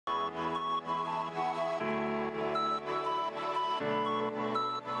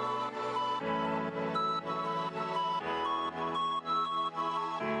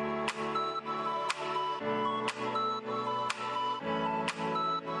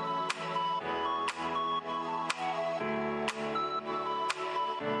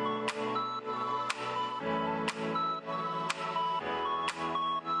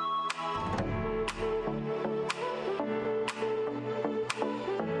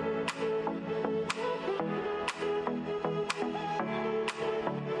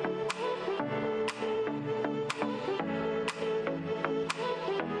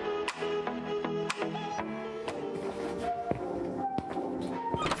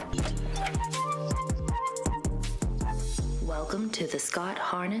Welcome to the Scott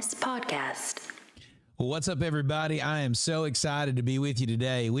Harness Podcast. Well, what's up, everybody? I am so excited to be with you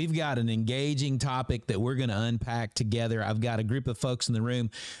today. We've got an engaging topic that we're going to unpack together. I've got a group of folks in the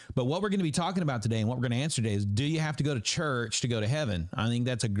room, but what we're going to be talking about today and what we're going to answer today is, do you have to go to church to go to heaven? I think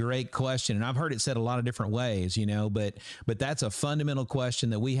that's a great question, and I've heard it said a lot of different ways, but that's a fundamental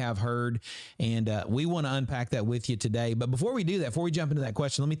question that we have heard, and we want to unpack that with you today. But before we do that, before we jump into that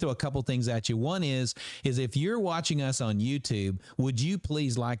question, let me throw a couple things at you. One is if you're watching us on YouTube, would you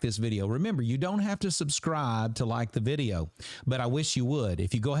please like this video? Remember, you don't have to subscribe to like the video, but I wish you would.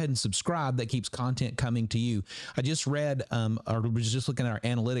 If you go ahead and subscribe, that keeps content coming to you. I just read, or was just looking at our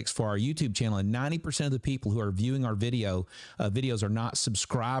analytics for our YouTube channel, and 90% of the people who are viewing our videos are not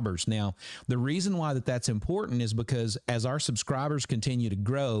subscribers. Now, the reason why that's important is because as our subscribers continue to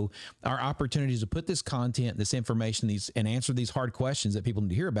grow, our opportunities to put this content, this information, and answer these hard questions that people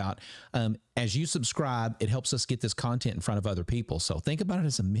need to hear about, as you subscribe, it helps us get this content in front of other people. So think about it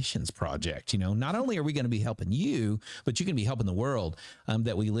as a missions project. Not only are we going to be helping you, but you can be helping the world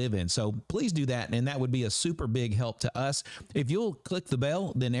that we live in. So please do that, and that would be a super big help to us. If you'll click the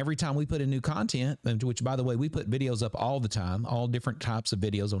bell, then every time we put in new content, which, by the way, we put videos up all the time, all different types of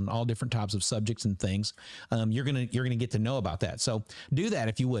videos on all different types of subjects and things, you're gonna get to know about that. So do that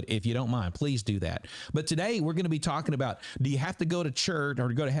if you would, if you don't mind, please do that. But today we're going to be talking about, do you have to go to church or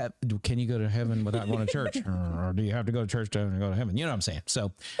to go to heaven? Can you go to heaven without going to church, or do you have to go to church to go to heaven? You know what I'm saying?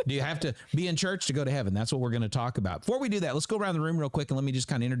 So do you have to be in church to go to heaven? That's what we're going to talk about. Before we do that, let's go around the room real quick and let me just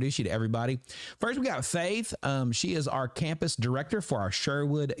kind of introduce you to everybody. First, we got Faith. She is our campus director for our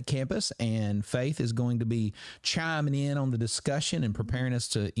Sherwood campus, and Faith is going to be chiming in on the discussion and preparing us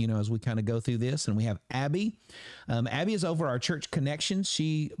to, as we kind of go through this. And we have Abby. Abby is over our church connections.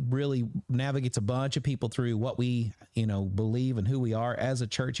 She really navigates a bunch of people through what we, believe and who we are as a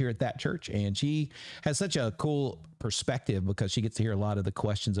church here at that church. And she has such a cool perspective because she gets to hear a lot of the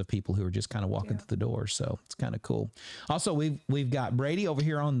questions of people who are just kind of walking through the door. So it's kind of cool. Also, we've got Brady over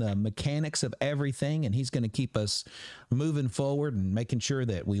here on the mechanics of everything, and he's going to keep us moving forward and making sure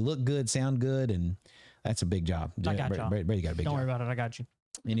that we look good, sound good, and that's a big job. I got y'all. Brady got a big job. Don't worry about it. I got you.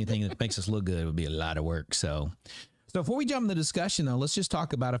 Anything that makes us look good would be a lot of work. So before we jump into the discussion, though, let's just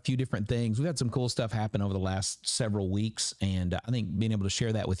talk about a few different things. We've had some cool stuff happen over the last several weeks, and I think being able to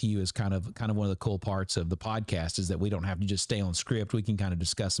share that with you is kind of one of the cool parts of the podcast, is that we don't have to just stay on script. We can kind of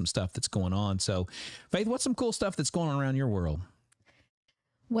discuss some stuff that's going on. So, Faith, what's some cool stuff that's going on around your world?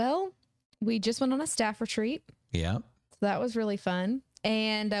 Well, we just went on a staff retreat. Yeah. So that was really fun.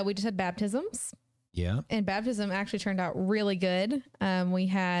 And we just had baptisms. Yeah. And baptism actually turned out really good. We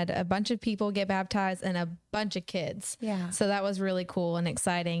had a bunch of people get baptized and a bunch of kids. Yeah. So that was really cool and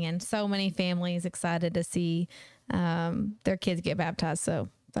exciting. And so many families excited to see their kids get baptized. So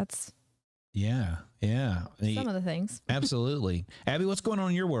that's some of the things. Absolutely. Abby, what's going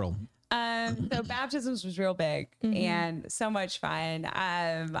on in your world? So baptisms was real big and so much fun.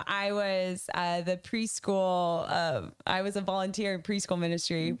 I was the preschool, I was a volunteer in preschool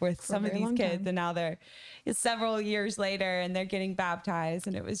ministry with some of these kids, and now they're several years later and they're getting baptized,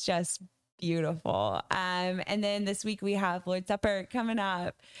 and it was just beautiful. And then this week we have Lord's Supper coming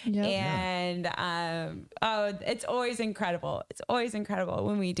up. Yep. And it's always incredible. It's always incredible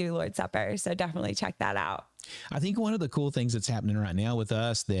when we do Lord's Supper. So definitely check that out. I think one of the cool things that's happening right now with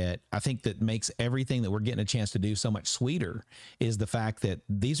us that I think that makes everything that we're getting a chance to do so much sweeter is the fact that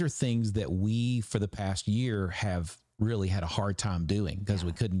these are things that we, for the past year, have really had a hard time doing because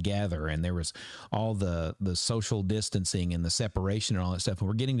we couldn't gather, and there was all the social distancing and the separation and all that stuff. And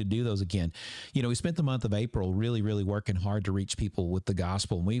we're getting to do those again. We spent the month of April really, really working hard to reach people with the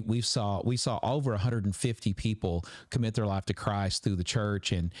gospel. And we saw over 150 people commit their life to Christ through the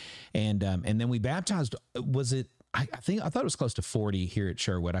church, and then we baptized. I thought it was close to 40 here at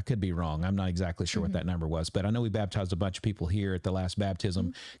Sherwood. I could be wrong. I'm not exactly sure what that number was, but I know we baptized a bunch of people here at the last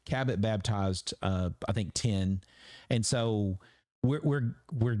baptism. Cabot baptized, I think 10. And so we're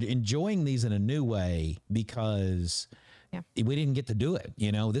enjoying these in a new way because we didn't get to do it.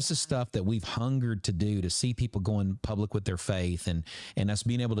 This is stuff that we've hungered to do, to see people going public with their faith and us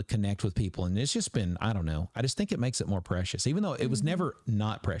being able to connect with people. And it's just been, I don't know. I just think it makes it more precious, even though it was never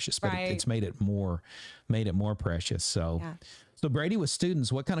not precious, but it's made it more precious. So, So Brady, with students,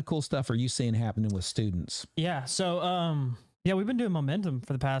 what kind of cool stuff are you seeing happening with students? Yeah. So, we've been doing Momentum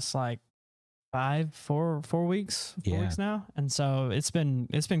for the past 4 weeks now. And so it's been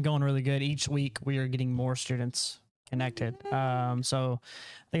going really good. Each week we are getting more students connected. So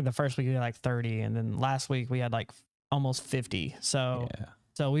I think the first week we had 30, and then last week we had almost 50. So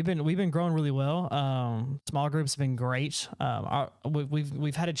So we've been growing really well. Small groups have been great.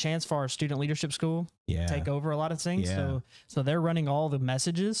 We've had a chance for our student leadership school to take over a lot of things. So they're running all the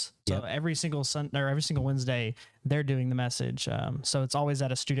messages. So every single Sunday or every single Wednesday, they're doing the message. So it's always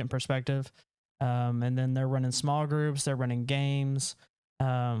at a student perspective. And then they're running small groups. They're running games.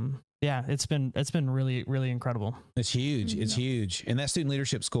 It's been really, really incredible. It's huge. It's huge. And that student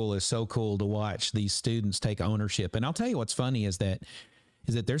leadership school is so cool to watch these students take ownership. And I'll tell you what's funny is that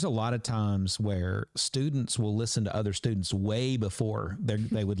there's a lot of times where students will listen to other students way before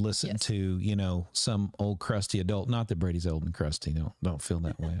they would listen to, some old crusty adult. Not that Brady's old and crusty. Don't feel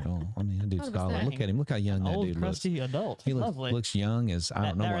that way at all. I mean, that dude's solid. Look at him. Look how young that dude looks. Old crusty adult. He Lovely. looks young as, I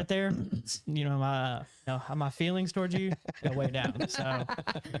don't know. That right there, my feelings towards you go way down. So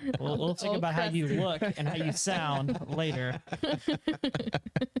we'll think about how you look and how you sound later.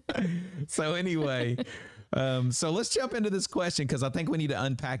 So anyway, so let's jump into this question because I think we need to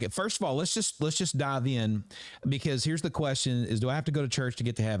unpack it. First of all, let's just dive in, because here's the question: is do I have to go to church to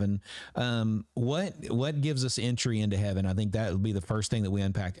get to heaven? What gives us entry into heaven? I think that would be the first thing that we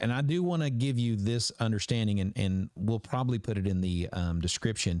unpack. And I do want to give you this understanding, and we'll probably put it in the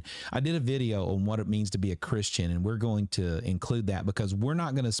description. I did a video on what it means to be a Christian, and we're going to include that because we're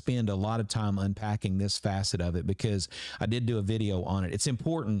not going to spend a lot of time unpacking this facet of it, because I did do a video on it. It's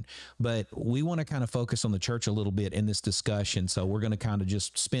important, but we want to kind of focus on the church a little bit in this discussion. So we're going to kind of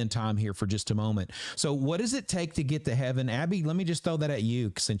just spend time here for just a moment. So what does it take to get to heaven? Abby, let me just throw that at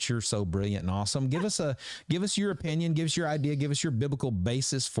you, since you're so brilliant and awesome. Give us your opinion, give us your idea, give us your biblical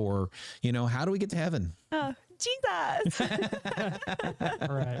basis for, how do we get to heaven? Oh, Jesus.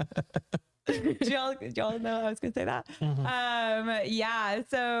 Right. Do y'all know I was going to say that?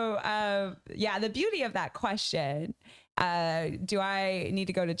 The beauty of that question, do I need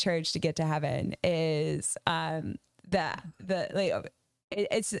to go to church to get to heaven, is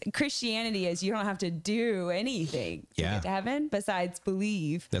it's Christianity is you don't have to do anything to get to heaven besides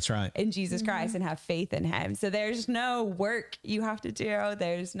believe. That's right. In Jesus Christ and have faith in him. So there's no work you have to do.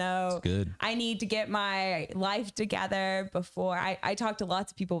 There's no, good. I need to get my life together before I talk to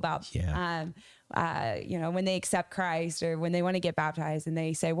lots of people about, when they accept Christ or when they want to get baptized and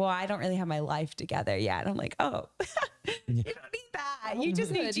they say, well, I don't really have my life together yet. I'm like, oh, you don't need that. You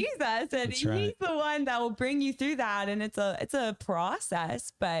just need Jesus. And he's the one that will bring you through that. And it's a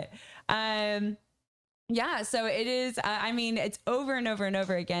process, but, so it is, it's over and over and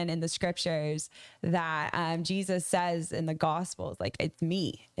over again in the scriptures that Jesus says in the Gospels, like, it's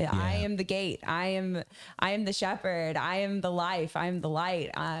me. I am the gate. I am the shepherd. I am the life. I am the light.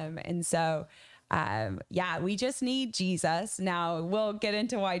 And so, we just need Jesus. Now we'll get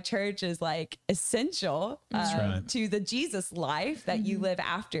into why church is like essential to the Jesus life that you live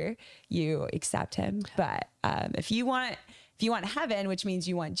after you accept him. But if you want heaven, which means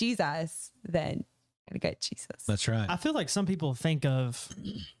you want Jesus, then gotta get Jesus. That's right. I feel like some people think of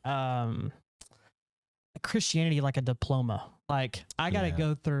Christianity like a diploma. Like I gotta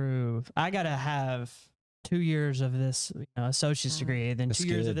have 2 years of this associate's degree, then 2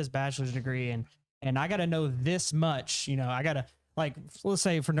 years of this bachelor's degree, and I got to know this much, I got to, like, let's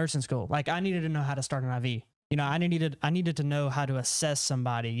say for nursing school, like I needed to know how to start an IV. I needed to know how to assess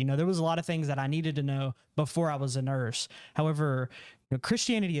somebody. There was a lot of things that I needed to know before I was a nurse. However,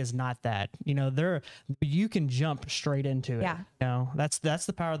 Christianity is not that. You can jump straight into it. Yeah. That's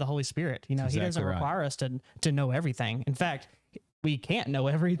the power of the Holy Spirit. He doesn't require us to know everything. In fact, we can't know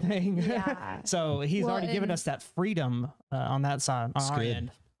everything. Yeah. So he's already given us that freedom on that side, on our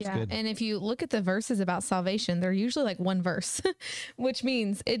end. Yeah. And if you look at the verses about salvation, they're usually like one verse, which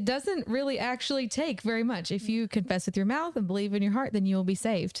means it doesn't really actually take very much. If you confess with your mouth and believe in your heart, then you will be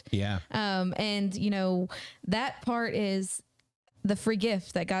saved. Yeah. That part is the free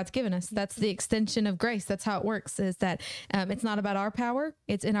gift that God's given us. That's the extension of grace. That's how it works, is that it's not about our power.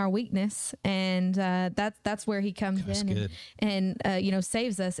 It's in our weakness. And that's where he comes in and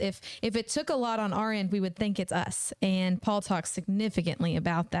saves us. If it took a lot on our end, we would think it's us. And Paul talks significantly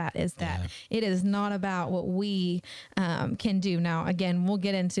about that, is that it is not about what we can do. Now, again, we'll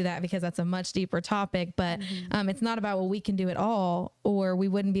get into that because that's a much deeper topic, but it's not about what we can do at all, or we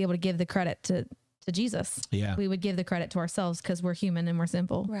wouldn't be able to give the credit to Jesus. Yeah. We would give the credit to ourselves because we're human and we're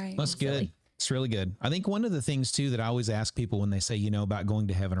simple. Right. That's good. It's really good. I think one of the things too that I always ask people when they say, about going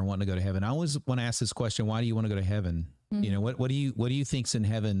to heaven or wanting to go to heaven, I always want to ask this question: why do you want to go to heaven? What do you think's in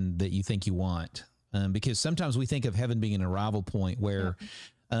heaven that you think you want? Because sometimes we think of heaven being an arrival point where,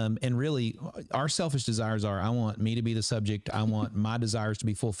 and really our selfish desires are, I want me to be the subject. I want my desires to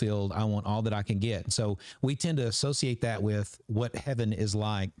be fulfilled. I want all that I can get. So we tend to associate that with what heaven is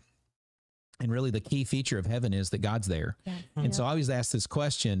like. And really the key feature of heaven is that God's there. Yeah. And so I always ask this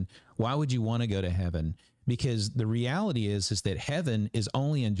question, why would you want to go to heaven? Because the reality is that heaven is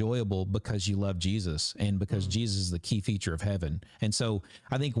only enjoyable because you love Jesus and because Jesus is the key feature of heaven. And so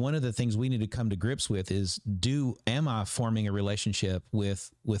I think one of the things we need to come to grips with is, am I forming a relationship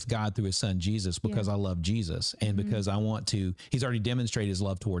with God through his son, Jesus, because I love Jesus and because I want to, he's already demonstrated his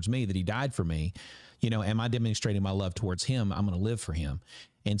love towards me, that he died for me. You know, am I demonstrating my love towards him? I'm going to live for him.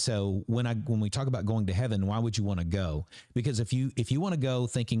 And so when we talk about going to heaven, why would you want to go? Because if you want to go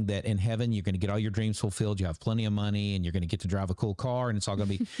thinking that in heaven you're going to get all your dreams fulfilled, you have plenty of money, and you're going to get to drive a cool car, and it's all going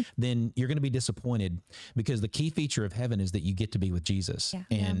to be, then you're going to be disappointed, because the key feature of heaven is that you get to be with Jesus.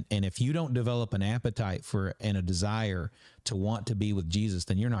 Yeah. And if you don't develop an appetite for and a desire to want to be with Jesus,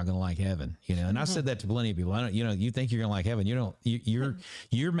 then you're not going to like heaven. You know, and I've said that to plenty of people. I don't, you know, you think you're going to like heaven,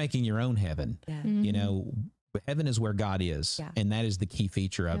 you're making your own heaven. Yeah. You know. But heaven is where God is, and that is the key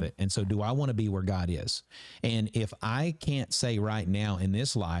feature of it. And so do I want to be where God is? And if I can't say right now in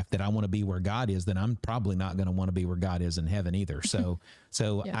this life that I want to be where God is, then I'm probably not going to want to be where God is in heaven either. So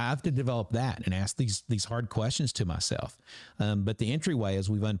I have to develop that and ask these hard questions to myself. But the entryway, as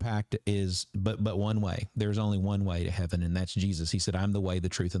we've unpacked, is but one way. There's only one way to heaven, and that's Jesus. He said, I'm the way, the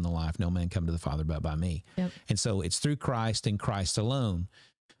truth, and the life. No man come to the Father but by me. Yep. And so it's through Christ and Christ alone.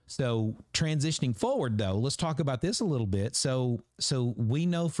 So transitioning forward, though, let's talk about this a little bit. So we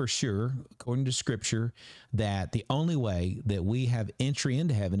know for sure, according to Scripture, that the only way that we have entry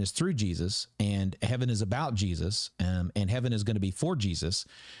into heaven is through Jesus, and heaven is about Jesus, and heaven is going to be for Jesus.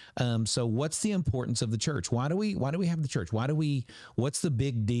 So what's the importance of the church? Why do we have the church? What's the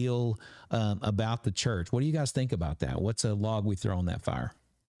big deal about the church? What do you guys think about that? What's a log we throw on that fire?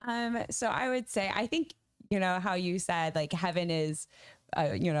 So I would say, I think, you know, how you said, like, heaven is,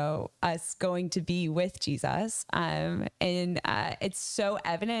 you know, us going to be with Jesus. And it's so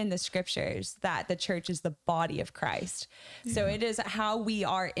evident in the scriptures that the church is the body of Christ. Yeah. So it is how we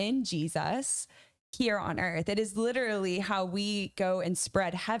are in Jesus here on earth. It is literally how we go and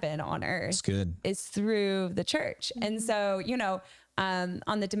spread heaven on earth. That's good. It's through the church. Mm-hmm. And so, you know,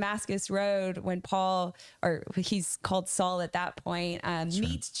 on the Damascus Road, when Paul, or he's called Saul at that point,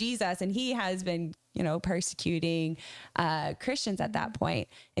 meets Jesus, and he has been, you know, persecuting Christians at that point.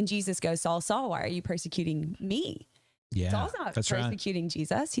 And Jesus goes, Saul, Saul, why are you persecuting me? Yeah, Saul's not persecuting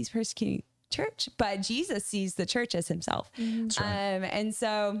Jesus. He's persecuting church, but Jesus sees the church as himself. Mm-hmm. And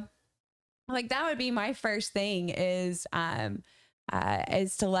so, like, that would be my first thing is to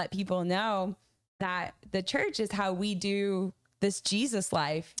let people know that the church is how we do this Jesus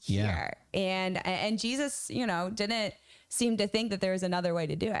life here. And Jesus, you know, didn't seem to think that there was another way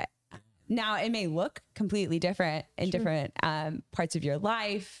to do it. Now, it may look completely different in different parts of your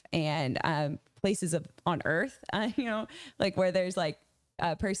life and places on earth, you know, like where there's like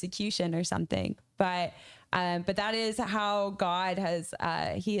persecution or something. But that is how God has,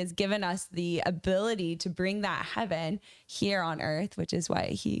 he has given us the ability to bring that heaven here on earth, which is what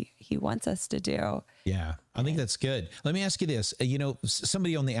he wants us to do. Yeah, I think that's good. Let me ask you this, you know,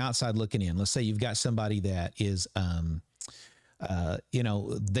 somebody on the outside looking in, let's say you've got somebody that is, you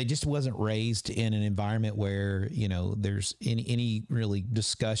know, they just wasn't raised in an environment where, you know, there's any really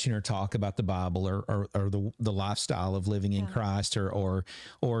discussion or talk about the Bible or the lifestyle of living in Christ or,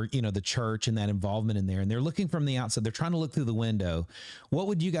 you know, the church and that involvement in there. And they're looking from the outside, they're trying to look through the window. What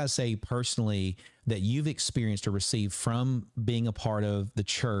would you guys say personally that you've experienced or received from being a part of the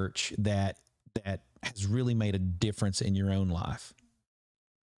church that has really made a difference in your own life?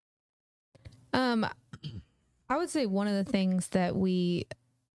 I would say one of the things that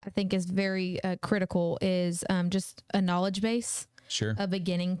I think is very critical is just a knowledge base, a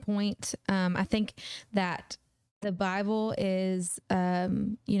beginning point. I think that the Bible is,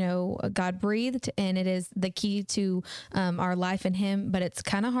 you know, God breathed, and it is the key to our life in Him, but it's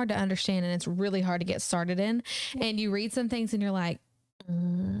kind of hard to understand, and it's really hard to get started in. And you read some things and you're like,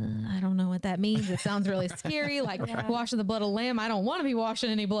 I don't know what that means. It sounds really scary. Like washing the blood of lamb. I don't want to be washing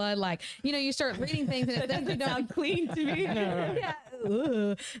any blood. Like, you know, you start reading things and it doesn't sound clean to me. Yeah.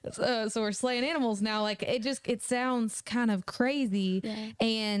 So we're slaying animals now. Like it sounds kind of crazy. Yeah.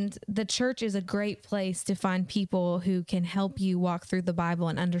 And the church is a great place to find people who can help you walk through the Bible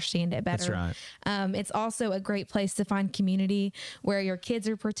and understand it better. That's right. It's also a great place to find community where your kids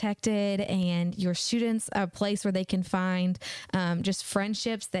are protected and your students a place where they can find just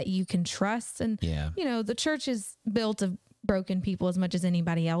friendships that you can trust. And, you know, the church is built of broken people as much as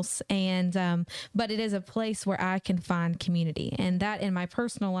anybody else. And, but it is a place where I can find community, and that in my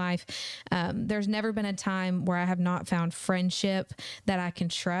personal life, there's never been a time where I have not found friendship that I can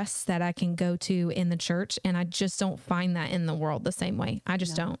trust, that I can go to in the church. And I just don't find that in the world the same way. I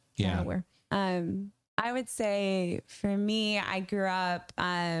just don't. Yeah. Nowhere. I would say for me, I grew up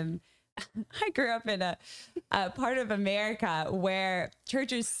in a part of America where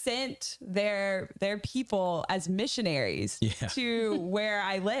churches sent their people as missionaries to where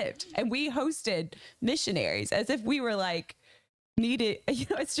I lived, and we hosted missionaries as if we were like needed.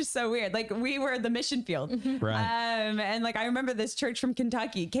 It's just so weird. Like we were the mission field, right? And like I remember this church from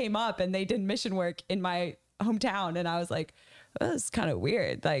Kentucky came up and they did mission work in my hometown, and I was like, oh, this is kind of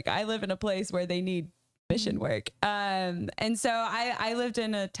weird. Like I live in a place where they need mission work. And so I lived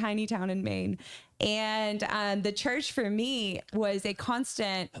in a tiny town in Maine, and the church for me was a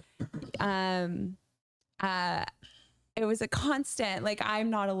constant, it was a constant, like, I'm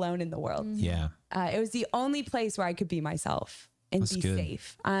not alone in the world. Yeah. It was the only place where I could be myself and be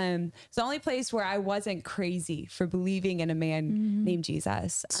safe. It's the only place where I wasn't crazy for believing in a man named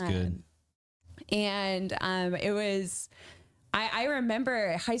Jesus. That's good. And it was, I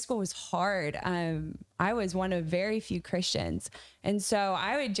remember high school was hard. I was one of very few Christians. And so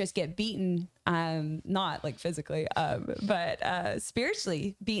I would just get beaten, not like physically, but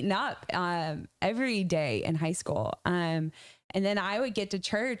spiritually beaten up every day in high school. And then I would get to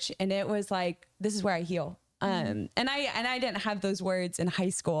church and it was like, this is where I heal. And I didn't have those words in high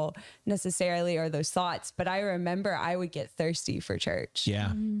school necessarily, or those thoughts, but I remember I would get thirsty for church.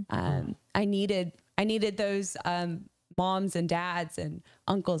 Yeah. I needed those, moms and dads and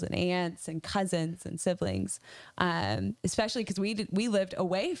uncles and aunts and cousins and siblings, especially because we lived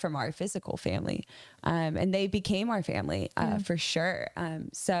away from our physical family, and they became our family for sure.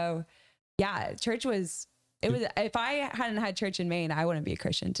 So yeah, church was, it was, if I hadn't had church in Maine, I wouldn't be a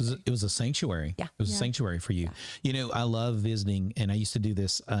Christian today. It was a sanctuary. Yeah. It was a sanctuary for you. Yeah. You know, I love visiting, and I used to do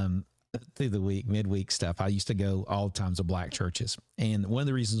this through the week, midweek stuff. I used to go all times to black churches. And one of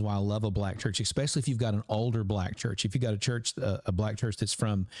the reasons why I love a black church, especially if you've got an older black church, if you've got a church, a black church that's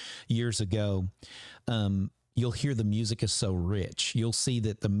from years ago, you'll hear the music is so rich. You'll see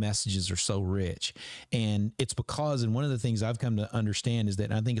that the messages are so rich. And it's because, and one of the things I've come to understand is that,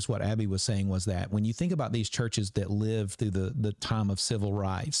 and I think it's what Abby was saying, was that when you think about these churches that lived through the time of civil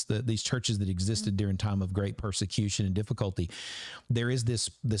rights, these churches that existed during time of great persecution and difficulty, there is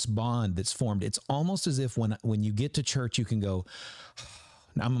this bond that's formed. It's almost as if when you get to church, you can go,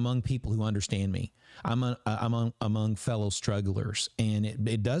 I'm among people who understand me. I'm among fellow strugglers, and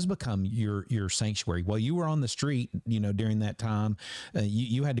it does become your sanctuary. Well, you were on the street, during that time,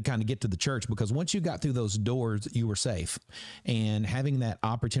 you had to kind of get to the church, because once you got through those doors, you were safe. And having that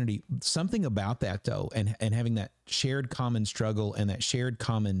opportunity, something about that though, and having that shared common struggle and that shared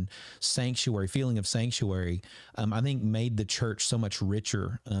common sanctuary, feeling of sanctuary, I think made the church so much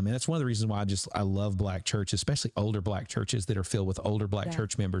richer. And that's one of the reasons why I love black churches, especially older black churches that are filled with older black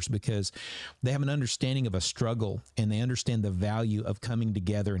church members, because they have an understanding of a struggle, and they understand the value of coming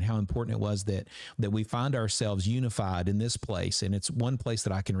together and how important it was that we find ourselves unified in this place. And it's one place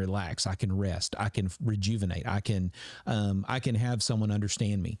that I can relax, I can rest, I can rejuvenate, I can have someone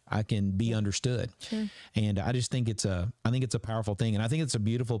understand me, I can be understood. Sure. And I just think it's a powerful thing. And I think it's a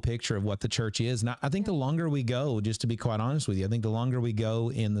beautiful picture of what the church is. And I think the longer we go, just to be quite honest with you, I think the longer we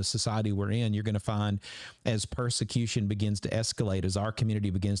go in the society we're in, you're going to find, as persecution begins to escalate, as our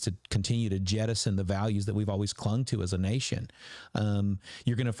community begins to continue to jettison the values that we've always clung to as a nation,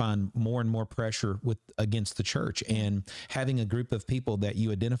 you're going to find more and more pressure against the church. And having a group of people that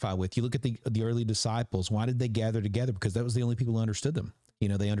you identify with, you look at the early disciples. Why did they gather together? Because that was the only people who understood them.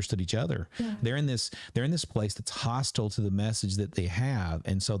 They understood each other. Yeah. They're in this place that's hostile to the message that they have.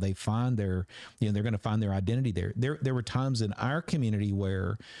 And so they find they're going to find their identity there. There were times in our community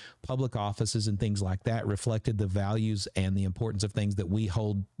where public offices and things like that reflected the values and the importance of things that we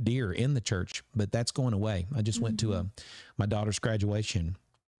hold dear in the church, but that's going away. I just went to my daughter's graduation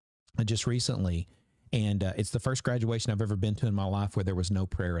just recently. And it's the first graduation I've ever been to in my life where there was no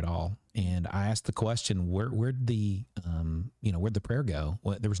prayer at all. And I asked the question, where'd the prayer go?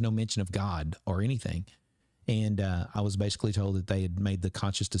 Well, there was no mention of God or anything. And I was basically told that they had made the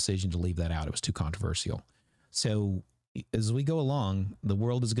conscious decision to leave that out. It was too controversial. So as we go along, the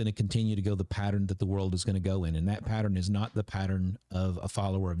world is going to continue to go the pattern that the world is going to go in. And that pattern is not the pattern of a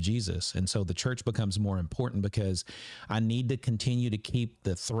follower of Jesus. And so the church becomes more important, because I need to continue to keep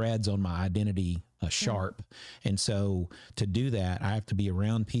the threads on my identity sharp. And so to do that, I have to be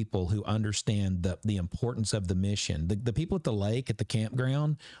around people who understand the importance of the mission. The people at the lake, at the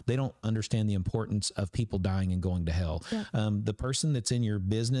campground, they don't understand the importance of people dying and going to hell. Yeah. The person that's in your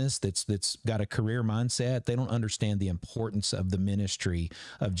business, that's got a career mindset, they don't understand the importance of the ministry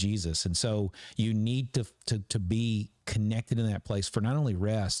of Jesus. And so you need to be connected in that place for not only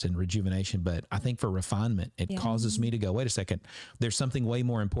rest and rejuvenation, but I think for refinement. It causes me to go, wait a second, there's something way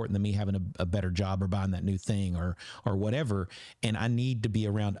more important than me having a better job or buying that new thing or whatever. And I need to be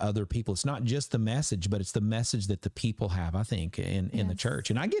around other people. It's not just the message, but it's the message that the people have, I think, in the church.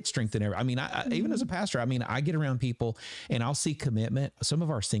 And I get strengthened. I mean, I even as a pastor, I mean, I get around people and I'll see commitment. Some of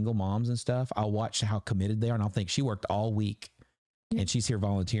our single moms and stuff, I'll watch how committed they are. And I'll think she worked all week and she's here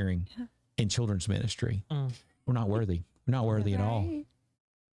volunteering in children's ministry. We're not worthy. We're not worthy at all.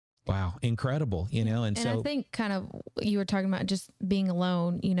 Wow. Incredible. And so I think kind of, you were talking about just being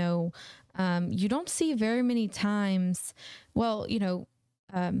alone, you don't see very many times, the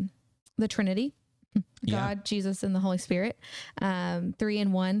Trinity, God, Jesus, and the Holy Spirit, 3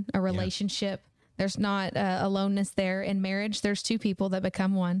 in 1, a relationship. There's not aloneness there. In marriage, there's two people that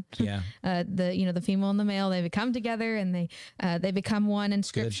become one. Yeah. The female and the male, they become together and they become one in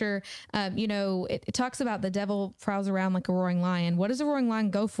Scripture. It talks about the devil prowls around like a roaring lion. What does a roaring lion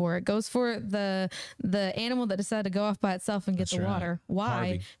go for? It goes for the animal that decided to go off by itself and get the water. Why?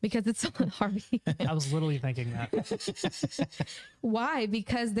 Harvey. Because it's Harvey. I was literally thinking that. Why?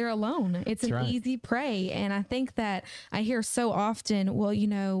 Because they're alone. It's an easy prey. And I think that I hear so often, well,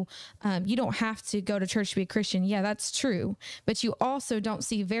 you don't have to go to church to be a Christian. Yeah, that's true. But you also don't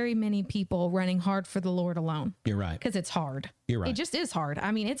see very many people running hard for the Lord alone. You're right. Because it's hard. You're right. It just is hard.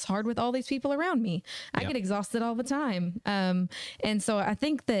 I mean, it's hard with all these people around me. I get exhausted all the time. And so I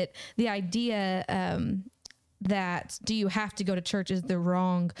think that the idea that do you have to go to church is the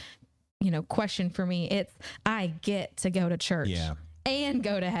wrong question for me. It's I get to go to church and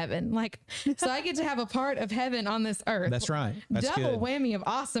go to heaven. So I get to have a part of heaven on this earth. That's right. That's double good. whammy of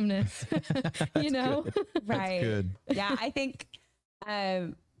awesomeness. Good. Right. Good. Yeah. I think,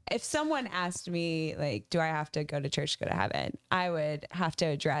 if someone asked me, do I have to go to church to go to heaven? I would have to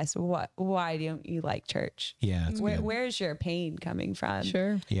address why don't you like church? Yeah. Where's your pain coming from?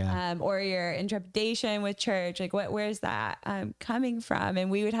 Sure. Yeah. Or your intrepidation with church? Where's that coming from?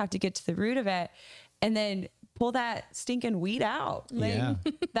 And we would have to get to the root of it and then pull that stinking weed out.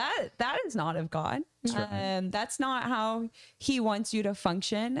 That is not of God. That's right. That's not how he wants you to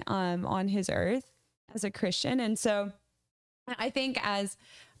function on his earth as a Christian. And so I think as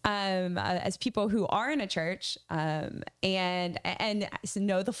people who are in a church and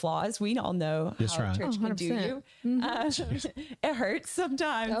know the flaws, we all know how church can do you. It hurts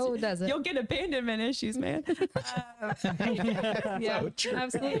sometimes. Oh, does it? You'll get abandonment issues, man. Yeah,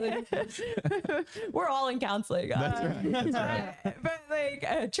 absolutely. We're all in counseling. That's right.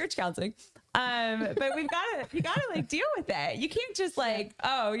 But church counseling. But you gotta deal with it. You can't just I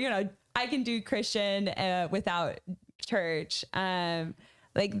can do Christian without church.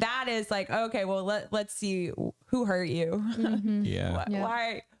 That is okay, well, let's see who hurt you. Mm-hmm.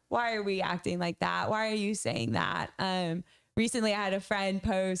 Yeah. Why are we acting like that? Why are you saying that? Recently I had a friend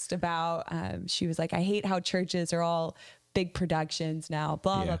post about, she was like, I hate how churches are all big productions now,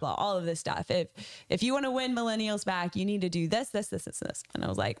 blah, blah, blah, all of this stuff. If you want to win millennials back, you need to do this, this, this, this, this. And I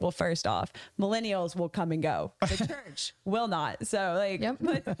was like, well, first off, millennials will come and go. The church will not. So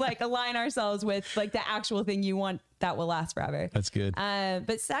let's align ourselves with the actual thing you want that will last forever. That's good.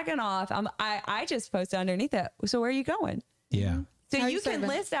 But second off, I just posted underneath it. So where are you going? Yeah. So you can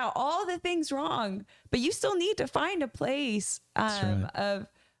list out all the things wrong, but you still need to find a place of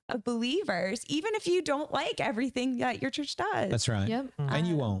believers, even if you don't like everything that your church does. That's right. Yep. And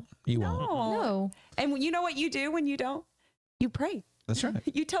you won't. You won't. No. And you know what you do when you don't? You pray. That's right.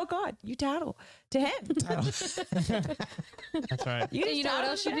 You tell God. You tattle to him. That's right. You know what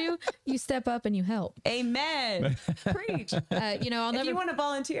else you do? You step up and you help. Amen. Preach. If you want to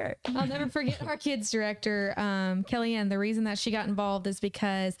volunteer. I'll never forget our kids director, Kellyanne. The reason that she got involved is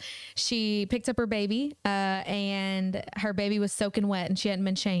because she picked up her baby and her baby was soaking wet and she hadn't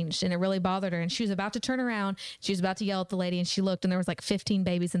been changed and it really bothered her. And she was about to turn around. She was about to yell at the lady and she looked and there was 15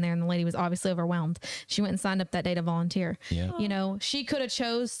 babies in there and the lady was obviously overwhelmed. She went and signed up that day to volunteer. Yeah. She could have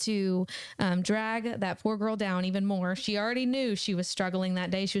chose to drag that poor girl down even more. She already knew she was struggling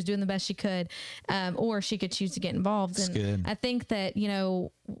that day. She was doing the best she could. Or she could choose to get involved. That's and good. I think that,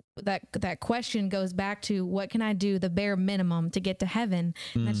 that question goes back to what can I do the bare minimum to get to heaven?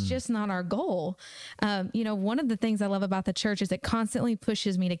 That's just not our goal. One of the things I love about the church is it constantly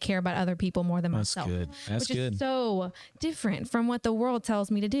pushes me to care about other people more than myself. That's good. That's which good. is so different from what the world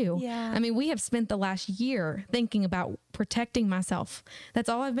tells me to do. Yeah. I mean, we have spent the last year thinking about protecting myself. That's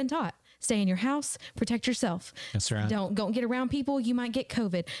all I've been taught. Stay in your house, protect yourself. That's right. Don't get around people. You might get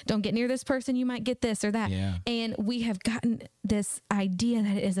COVID. Don't get near this person. You might get this or that. Yeah. And we have gotten this idea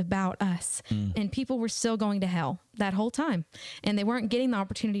that it is about us and people were still going to hell. that whole time, and they weren't getting the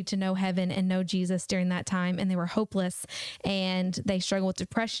opportunity to know heaven and know Jesus during that time, and they were hopeless, and they struggle with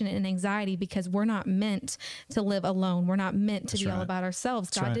depression and anxiety because we're not meant to live alone. We're not meant to be all about ourselves.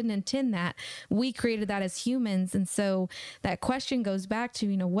 God didn't intend that. We created that as humans. And so that question goes back to,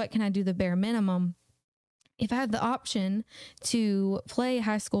 what can I do the bare minimum? If I have the option to play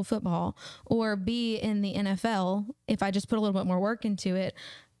high school football or be in the NFL, if I just put a little bit more work into it,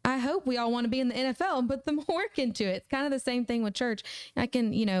 I hope we all want to be in the NFL and put the more work into it. It's kind of the same thing with church. I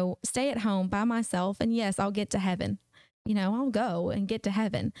can, stay at home by myself, and yes, I'll get to heaven. I'll go and get to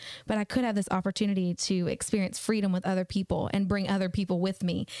heaven, but I could have this opportunity to experience freedom with other people and bring other people with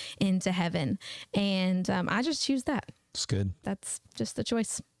me into heaven. And I just choose that. It's good. That's just the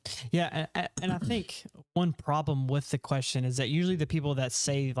choice. Yeah. And I think one problem with the question is that usually the people that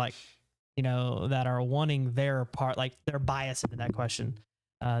say that are wanting their part, they're biased into that question.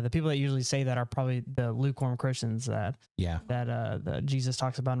 The people that usually say that are probably the lukewarm Christians that Jesus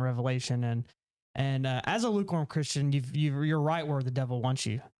talks about in Revelation. And as a lukewarm Christian, you're right where the devil wants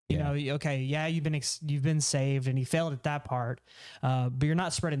you. You've been saved, and he failed at that part, but you're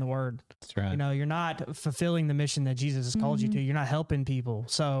not spreading the word. That's right. You're not fulfilling the mission that Jesus has called you to. You're not helping people.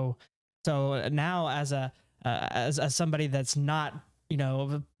 So now as somebody that's not,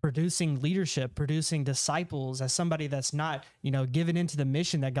 producing leadership, producing disciples, as somebody that's not, given into the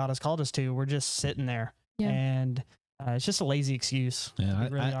mission that God has called us to, we're just sitting there. Yeah. And it's just a lazy excuse, to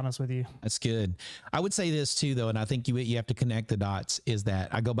be really honest with you. That's good. I would say this too, though, and I think you have to connect the dots, is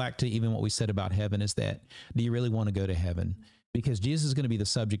that I go back to even what we said about heaven, is that, do you really want to go to heaven? Because Jesus is going to be the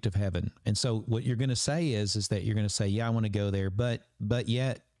subject of heaven. And so what you're going to say is that you're going to say, yeah, I want to go there. But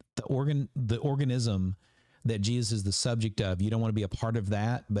yet the organism that Jesus is the subject of, you don't want to be a part of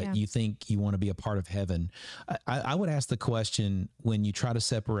that, but you think you want to be a part of heaven. I would ask the question, when you try to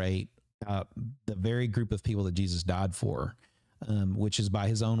separate the very group of people that Jesus died for, which is by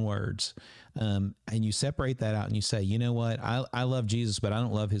his own words, and you separate that out and you say, you know what, I love Jesus, but I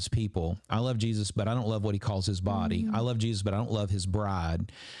don't love his people. I love Jesus, but I don't love what he calls his body. I love Jesus, but I don't love his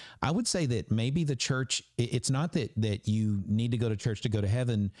bride. I would say that maybe the church, it's not that you need to go to church to go to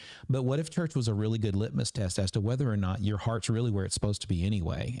heaven, but what if church was a really good litmus test as to whether or not your heart's really where it's supposed to be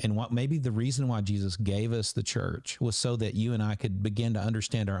anyway? And what maybe the reason why Jesus gave us the church was so that you and I could begin to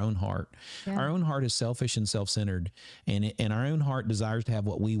understand our own heart. Yeah. Our own heart is selfish and self-centered, and our own heart desires to have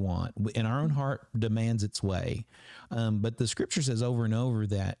what we want, and our own heart demands its way. But the scripture says over and over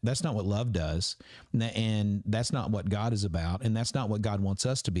that that's not what love does, and that's not what God is about, and that's not what God wants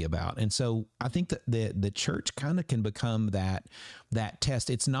us to be about. And so I think that the church kind of can become that test.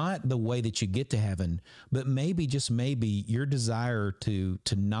 It's not the way that you get to heaven, but maybe, just maybe, your desire to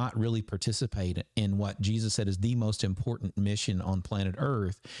not really participate in what Jesus said is the most important mission on planet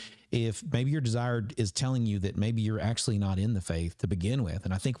Earth. If maybe your desire is telling you that maybe you're actually not in the faith to begin with.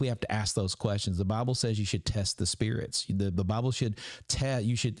 And I think we have to ask those questions. The Bible says you should test the spirits. The Bible says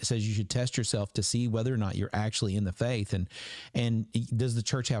you should test yourself to see whether or not you're actually in the faith. And does the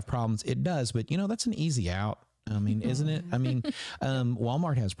church have problems? It does, but that's an easy out. I mean, isn't it? I mean,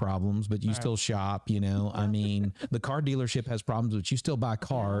 Walmart has problems, but you still shop, I mean, the car dealership has problems, but you still buy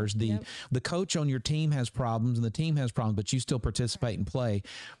cars. The coach on your team has problems, and the team has problems, but you still participate and play.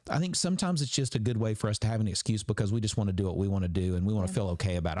 I think sometimes it's just a good way for us to have an excuse because we just want to do what we want to do, and we want to feel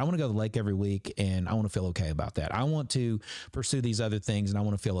okay about it. I want to go to the lake every week, and I want to feel okay about that. I want to pursue these other things, and I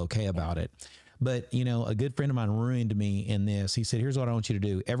want to feel okay about it. But, a good friend of mine ruined me in this. He said, here's what I want you to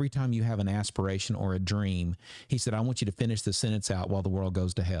do. Every time you have an aspiration or a dream, he said, I want you to finish the sentence out while the world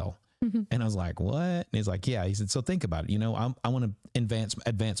goes to hell. Mm-hmm. And I was like, what? And he's like, yeah. He said, so think about it. I want to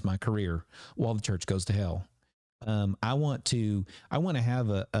advance my career while the church goes to hell. I want to have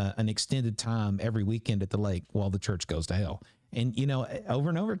an extended time every weekend at the lake while the church goes to hell. And, over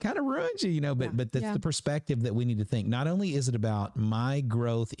and over, it kind of ruins you, but that's the perspective that we need to think. Not only is it about my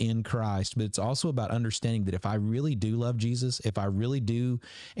growth in Christ, but it's also about understanding that if I really do love Jesus, if I really do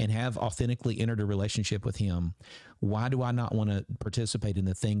and have authentically entered a relationship with him, why do I not want to participate in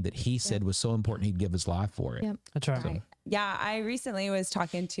the thing that he said was so important he'd give his life for it? Yep. That's right. So. Yeah. I recently was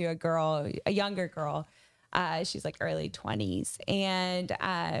talking to a younger girl. She's like early 20s. And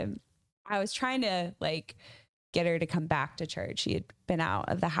I was trying to get her to come back to church. She had been out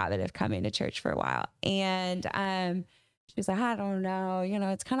of the habit of coming to church for a while. And she was like, I don't know,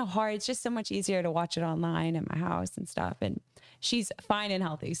 it's kind of hard. It's just so much easier to watch it online at my house and stuff. And she's fine and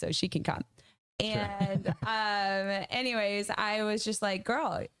healthy, so she can come. And anyways, I was just like,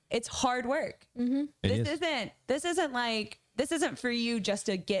 girl, it's hard work. Mm-hmm. This isn't for you just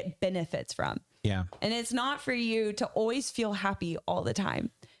to get benefits from. Yeah. And it's not for you to always feel happy all the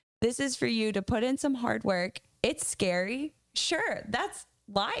time. This is for you to put in some hard work it's scary. Sure, that's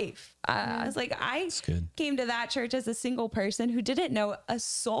life. I was like, I came to that church as a single person who didn't know a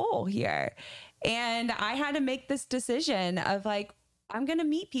soul here. And I had to make this decision of like, I'm going to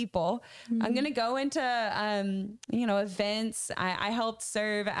meet people. I'm going to go into, events. I helped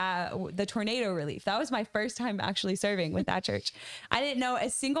serve at the tornado relief. That was my first time actually serving with that church. I didn't know a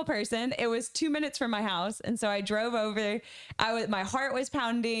single person. It was 2 minutes from my house. And so I drove over. My heart was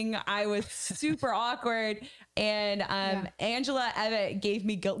pounding. I was super awkward. And Angela Evitt gave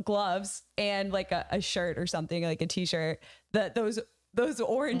me gloves and like a shirt or something, like a t-shirt, those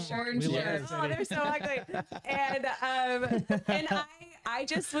orange shirts. Oh, they're so ugly. And I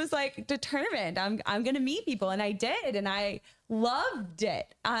just was like determined. I'm going to meet people, and I did, and I loved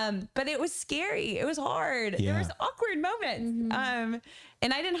it. But it was scary. It was hard. There was awkward moments.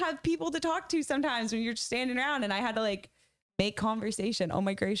 And I didn't have people to talk to sometimes when you're just standing around, and I had to like make conversation. Oh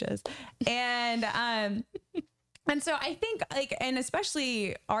my gracious. And so I think like, and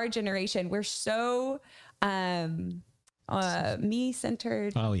especially our generation, we're so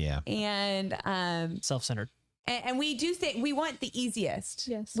me-centered. Oh yeah. And self-centered. And we do think we want the easiest.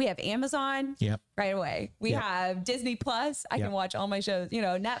 Yes. We have Amazon right away. We have Disney Plus. I can watch all my shows,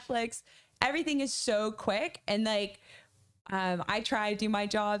 Netflix. Everything is so quick. And like, I try to do my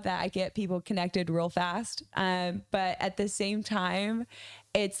job that I get people connected real fast. But at the same time,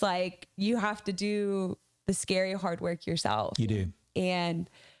 it's like you have to do the scary hard work yourself. You do. And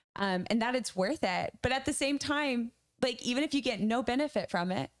that it's worth it. But at the same time, like, even if you get no benefit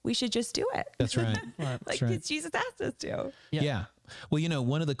from it, we should just do it. That's right. Because Jesus asked us to. Yeah. Well,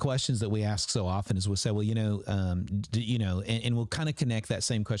 one of the questions that we ask so often is we'll say, well, and we'll kind of connect that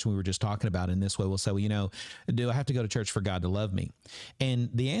same question we were just talking about in this way. We'll say, well, do I have to go to church for God to love me?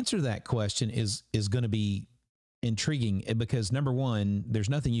 And the answer to that question is going to be intriguing because number one, there's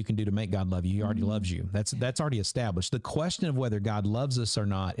nothing you can do to make God love you. He already loves you. That's already established. The question of whether God loves us or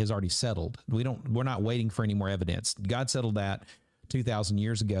not is already settled. We're not waiting for any more evidence. God settled that 2,000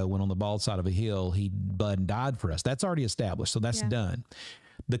 years ago when on the bald side of a hill, he bled and died for us. That's already established. So that's done.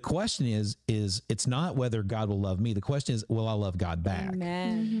 The question is it's not whether God will love me. The question is, will I love God back?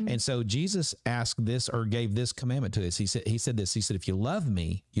 Amen. And so Jesus asked this or gave this commandment to us. He said, if you love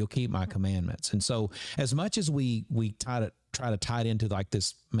me, you'll keep my commandments. And so as much as we try to tie it into like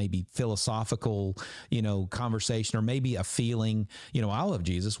this maybe philosophical, conversation, or maybe a feeling, I love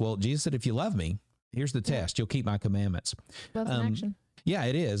Jesus. Well, Jesus said, if you love me, here's the test. You'll keep my commandments. Love in action. Yeah,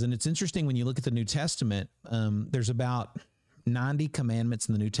 it is. And it's interesting when you look at the New Testament, there's about 90 commandments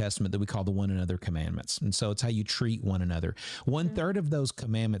in the New Testament that we call the one another commandments. And so it's how you treat one another. 1/3 of those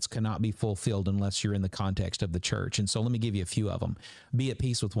commandments cannot be fulfilled unless you're in the context of the church. And so let me give you a few of them. Be at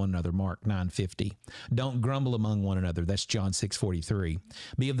peace with one another, Mark 9:50. Don't grumble among one another. That's John 6:43.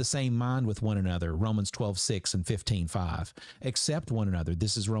 Be of the same mind with one another, Romans 12:6 and 15:5. Accept one another.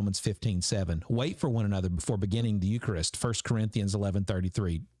 This is Romans 15:7. Wait for one another before beginning the Eucharist, 1 Corinthians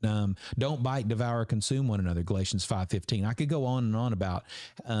 11:33. Don't bite, devour, consume one another, Galatians 5:15. I could go on and on about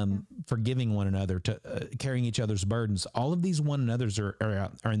forgiving one another, to carrying each other's burdens. All of these one another's are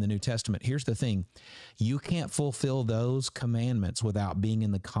in the New Testament. Here's the thing. You can't fulfill those commandments without being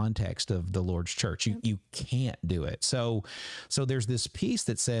in the context of the Lord's church. You can't do it. So there's this piece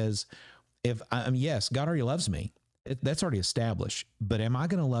that says, yes, God already loves me. That's already established, but am I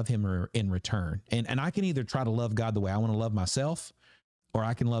going to love him in return? And I can either try to love God the way I want to love myself, or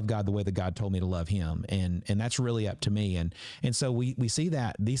I can love God the way that God told me to love him. And that's really up to me. And so we see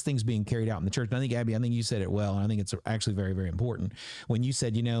that these things being carried out in the church. And I think, Abby, you said it well, and I think it's actually very, very important when you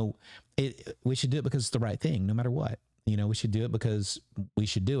said, we should do it because it's the right thing, no matter what. We should do it because we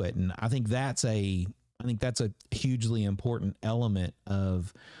should do it. And I think that's a hugely important element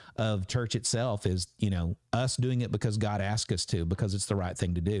of church itself is, us doing it because God asked us to, because it's the right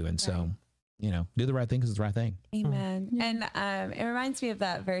thing to do. And so, do the right thing because it's the right thing. Amen. Yeah. And it reminds me of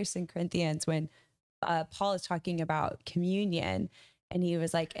that verse in Corinthians when Paul is talking about communion, and he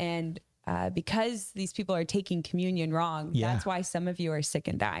was like, because these people are taking communion wrong, that's why some of you are sick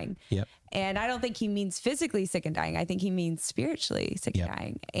and dying. Yep. And I don't think he means physically sick and dying. I think he means spiritually sick and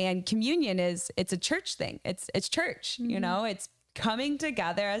dying. And communion it's a church thing. It's church, it's coming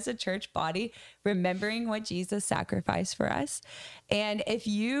together as a church body, remembering what Jesus sacrificed for us. And if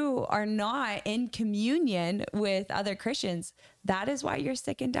you are not in communion with other Christians, that is why you're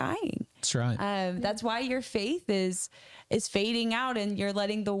sick and dying. That's right. That's why your faith is fading out, and you're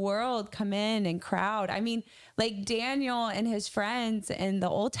letting the world come in and crowd. I mean, like Daniel and his friends in the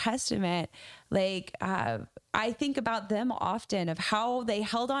Old Testament, like I think about them often of how they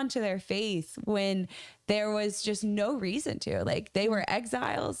held on to their faith when there was just no reason to. Like, they were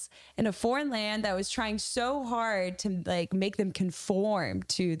exiles in a foreign land that was trying so hard to like make them conform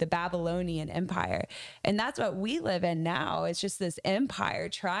to the Babylonian Empire. And that's what we live in now. It's just this empire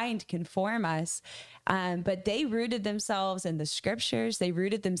trying to conform us. But they rooted themselves in the scriptures. They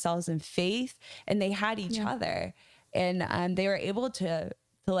rooted themselves in faith, and they had each other. And they were able to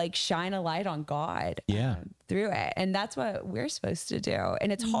like shine a light on God through it. And that's what we're supposed to do.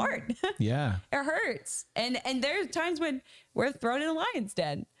 And it's hard. Yeah. It hurts. And there's times when we're thrown in a lion's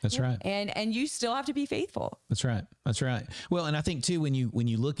den. That's right. And you still have to be faithful. That's right. That's right. Well, and I think too, when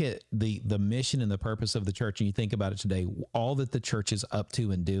you look at the mission and the purpose of the church, and you think about it today, all that the church is up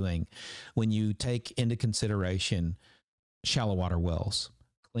to and doing, when you take into consideration shallow water wells,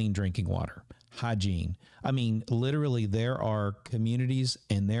 clean drinking water, hygiene. I mean, literally, there are communities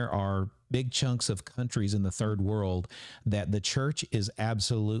and there are big chunks of countries in the third world that the church is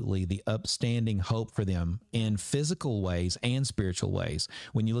absolutely the upstanding hope for them in physical ways and spiritual ways.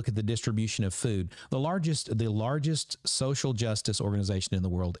 When you look at the distribution of food, the largest social justice organization in the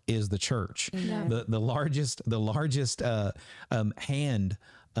world is the church. Yeah. The largest hand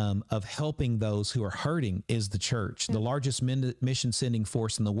of helping those who are hurting is the church. The largest mission sending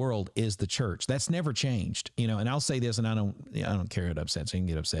force in the world is the church. That's never changed, and I'll say this, and I don't care if it upsets, so you can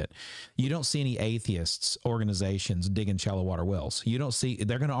get upset. You don't see any atheists organizations digging shallow water wells. You don't see,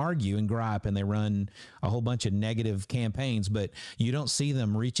 they're going to argue and gripe, and they run a whole bunch of negative campaigns, but you don't see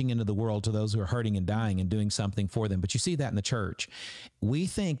them reaching into the world to those who are hurting and dying and doing something for them. But you see that in the church. We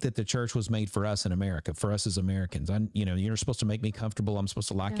think that the church was made for us in America, for us as Americans. You're supposed to make me comfortable. I'm supposed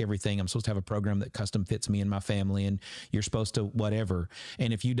to like everything. I'm supposed to have a program that custom fits me and my family, and you're supposed to whatever.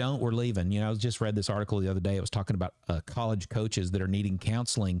 And if you don't, we're leaving. I just read this article the other day. It was talking about college coaches that are needing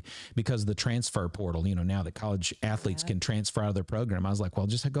counseling because of the transfer portal. Now that college athletes can transfer out of their program. I was like, well,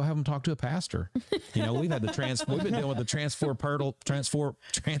 just go have them talk to a pastor. We've had we've been dealing with the transfer portal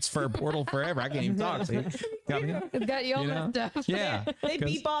forever. I can't even talk. See? It's got you all messed up. Yeah. They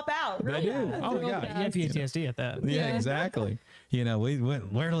bebop out. They do. Oh, God. You have PTSD at that. Yeah, exactly.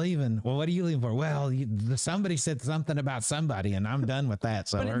 We're leaving. Well, what are you leaving for? Well, somebody said something about somebody, and I'm done with that.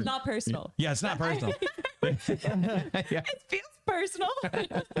 So but it's not personal. Yeah, it's not personal. It feels personal.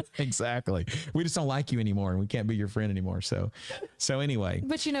 Exactly. We just don't like you anymore, and we can't be your friend anymore. So anyway.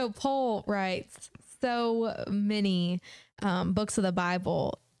 But Paul writes so many books of the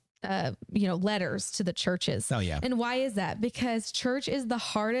Bible, letters to the churches. Oh, yeah. And why is that? Because church is the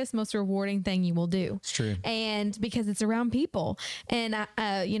hardest, most rewarding thing you will do. It's true. And because it's around people. And,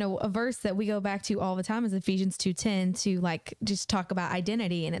 a verse that we go back to all the time is Ephesians 2:10 to just talk about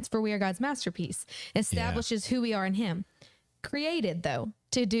identity. And it's for we are God's masterpiece. Establishes who we are in him. Created, though,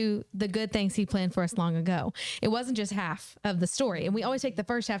 to do the good things he planned for us long ago. It wasn't just half of the story. And we always take the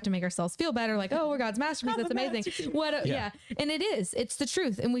first half to make ourselves feel better. Like, oh, we're God's masterpiece. That's amazing. Yeah. And it is. It's the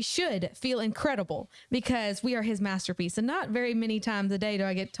truth. And we should feel incredible because we are his masterpiece. And not very many times a day do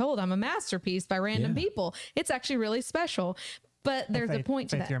I get told I'm a masterpiece by random people. It's actually really special. But there's a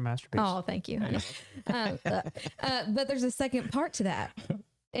point to that. You're a masterpiece. Oh, thank you. But there's a second part to that.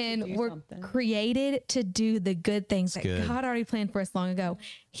 And we're created to do the good things that God already planned for us long ago.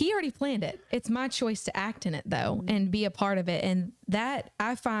 He already planned it. It's my choice to act in it, though, and be a part of it. And that,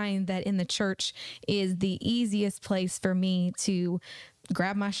 I find that in the church is the easiest place for me to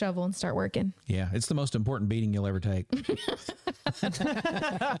grab my shovel and start working. Yeah, it's the most important beating you'll ever take.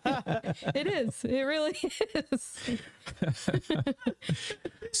 It is. It really is.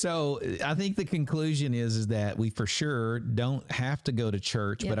 So I think the conclusion is that we for sure don't have to go to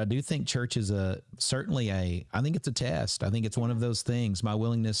church, but I do think church is I think it's a test. I think it's one of those things, my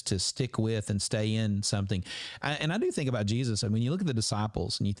willingness to stick with and stay in something. And I do think about Jesus. I mean, you look at the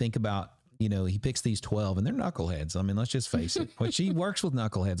disciples and you think about, he picks these 12 and they're knuckleheads. I mean, let's just face it. Which he works with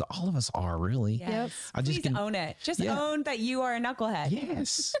knuckleheads. All of us are, really. Yes. Please own it. Just own that you are a knucklehead.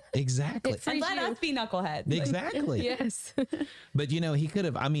 Yes, exactly. And let us be knuckleheads. Exactly. Yes. But, he could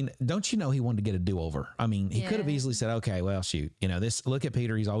have, don't he wanted to get a do-over? I mean, he could have easily said, okay, well, shoot, look at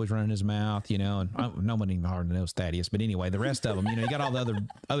Peter. He's always running his mouth, and nobody hardly knows Thaddeus. But anyway, the rest of them, you got all the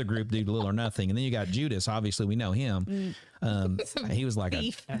other group do little or nothing. And then you got Judas. Obviously, we know him. He was like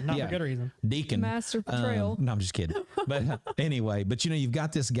not for good reason. Deacon. Master betrayal. No, I'm just kidding. But anyway, you've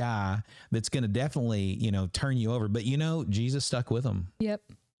got this guy that's going to definitely, turn you over. But Jesus stuck with him. Yep.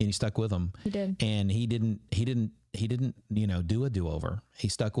 And he stuck with him. He did. And he didn't do a do-over. He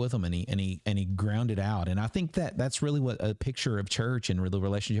stuck with them and he ground it out. And I think that's really what a picture of church and the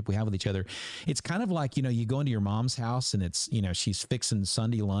relationship we have with each other. It's kind of like, you go into your mom's house and it's, she's fixing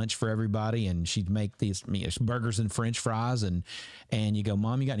Sunday lunch for everybody and she'd make these burgers and French fries and you go,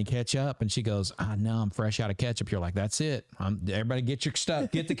 Mom, you got any ketchup? And she goes, no, I'm fresh out of ketchup. You're like, that's it. Everybody get your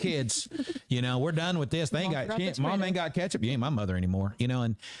stuff, get the kids, we're done with this. Mom ain't got ketchup. You ain't my mother anymore,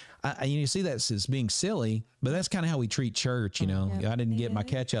 and you see that as being silly, but that's kind of how we treat church. I didn't get my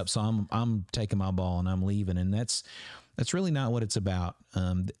ketchup, so I'm taking my ball and I'm leaving, and that's really not what it's about.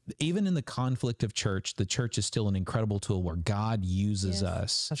 Even in the conflict of church, the church is still an incredible tool where God uses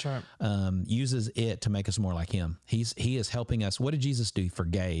us. That's right. Uses it to make us more like Him. He is helping us. What did Jesus do? He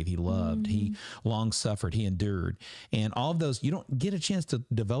forgave. He loved. He long suffered. He endured. And all of those, you don't get a chance to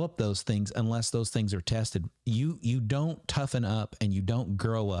develop those things unless those things are tested. You don't toughen up and you don't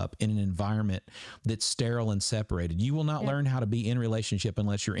grow up in an environment that's sterile and separated. You will not learn how to be in relationship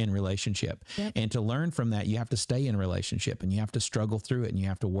unless you're in relationship. Yep. And to learn from that, you have to stay in relationship and you have to struggle through it and you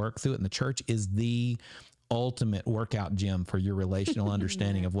have to work through it. And the church is the ultimate workout gym for your relational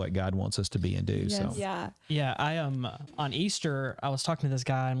understanding of what God wants us to be and do. Yes. So yeah, I on Easter I was talking to this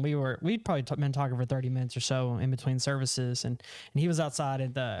guy and we'd probably been talking for 30 minutes or so in between services, and he was outside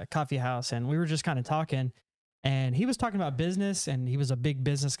at the coffee house and we were just kind of talking, and he was talking about business and he was a big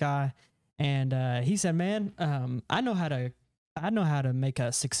business guy, and he said, man, I know how to make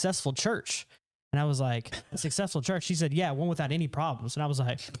a successful church. And I was like, a successful church? He said, yeah, one without any problems. And I was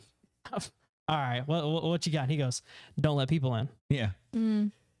like, all right, what you got? And he goes, don't let people in. Yeah.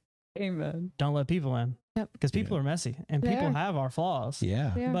 Amen. Don't let people in. Yep. Because people are messy and people have our flaws.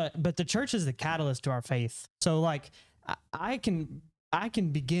 Yeah. But the church is the catalyst to our faith. So like I can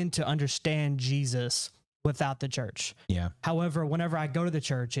begin to understand Jesus without the church. Yeah. However, whenever I go to the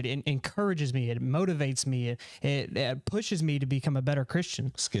church, it encourages me, it motivates me, it pushes me to become a better Christian.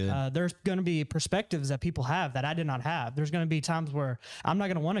 It's good. There's going to be perspectives that people have that I did not have. There's going to be times where I'm not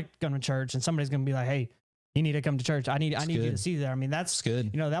going to want to go to church and somebody's going to be like, hey, you need to come to church. I need you to see that. I mean, that's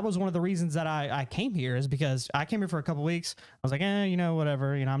good. That was one of the reasons that I came here, is because I came here for a couple of weeks. I was like,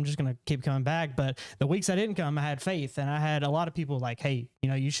 whatever, I'm just going to keep coming back. But the weeks I didn't come, I had faith, and I had a lot of people like, hey,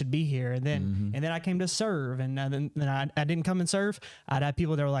 you should be here. And then, and then I came to serve, and then I didn't come and serve. I'd have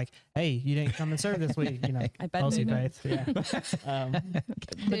people that were like, hey, you didn't come and serve this week. I bet mostly they faith. Yeah.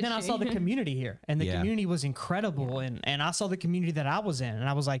 But then I saw the community here, and the community was incredible. And I saw the community that I was in, and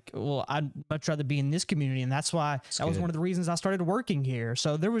I was like, well, I'd much rather be in this community. And that's why that was one of the reasons I started working here.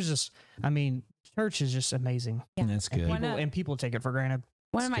 So there was just, church is just amazing. Yeah. That's good. And people take it for granted.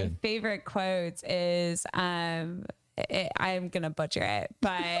 One of my favorite quotes is, I'm going to butcher it,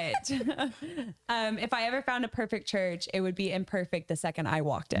 but if I ever found a perfect church, it would be imperfect the second I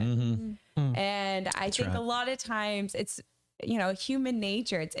walked in. And I think a lot of times it's, human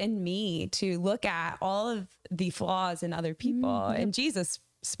nature. It's in me to look at all of the flaws in other people. And Jesus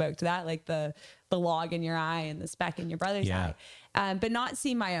spoke to that, like the log in your eye and the speck in your brother's eye, but not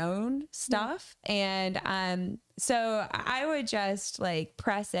see my own stuff. And so I would just like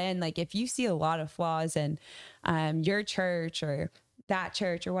press in, like if you see a lot of flaws in your church or that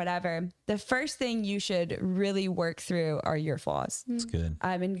church or whatever, the first thing you should really work through are your flaws. That's good.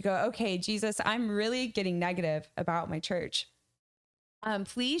 And go, okay, Jesus, I'm really getting negative about my church.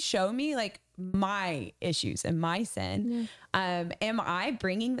 Please show me like my issues and my sin. Am I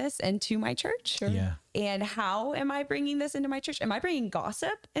bringing this into my church? Sure. Yeah. And how am I bringing this into my church? Am I bringing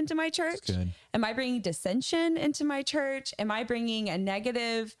gossip into my church? That's good. Am I bringing dissension into my church? Am I bringing a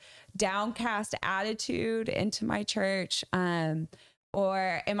negative, downcast attitude into my church?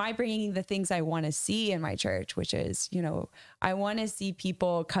 Or am I bringing the things I want to see in my church, which is, I want to see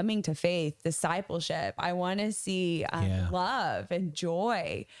people coming to faith, discipleship. I want to see love and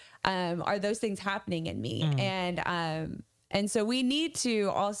joy. Are those things happening in me? And so we need to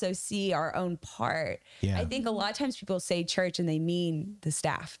also see our own part. Yeah. I think a lot of times people say church and they mean the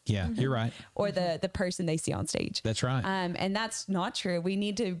staff. Yeah, you're right. Or the person they see on stage. That's right. And that's not true. We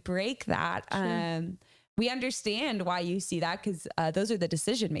need to break that. Sure. We understand why you see that because those are the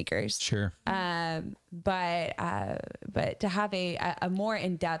decision makers. Sure. But to have a more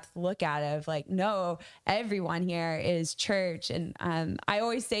in-depth look at it of like, no, everyone here is church. And I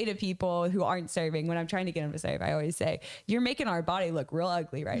always say to people who aren't serving, when I'm trying to get them to serve, I always say, you're making our body look real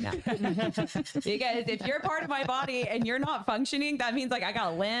ugly right now. Because if you're part of my body and you're not functioning, that means like I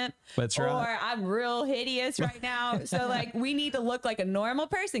got a limp. That's right. Or I'm real hideous right now. So like we need to look like a normal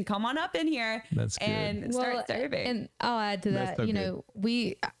person. Come on up in here. That's good. And start serving. And I'll add to that,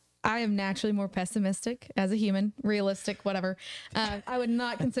 I am naturally more pessimistic as a human, realistic, whatever. I would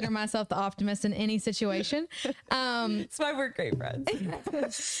not consider myself the optimist in any situation. It's why we're great friends.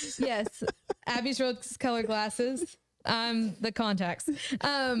 Yes. Abby's rose-colored glasses. I'm the contacts.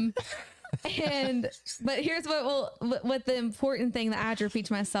 But here's what the important thing that I have to repeat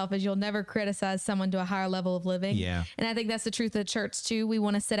to myself is you'll never criticize someone to a higher level of living. Yeah. And I think that's the truth of the church too. We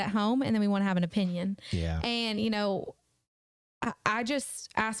want to sit at home and then we want to have an opinion. Yeah. And, you know, I just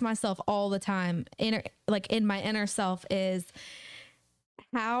ask myself all the time, in my inner self is,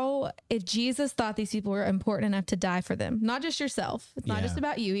 how, if Jesus thought these people were important enough to die for them, not just yourself, it's not just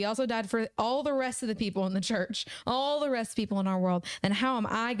about you. He also died for all the rest of the people in the church, all the rest of people in our world. Then how am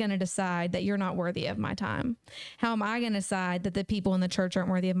I going to decide that you're not worthy of my time? How am I going to decide that the people in the church aren't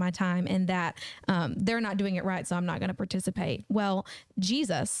worthy of my time and that they're not doing it right, so I'm not going to participate? Well,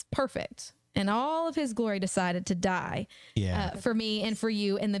 Jesus, perfect, and all of his glory, decided to die for me and for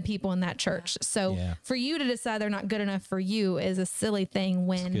you and the people in that church. So for you to decide they're not good enough for you is a silly thing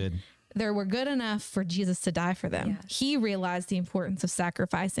when they were good enough for Jesus to die for them. Yeah. He realized the importance of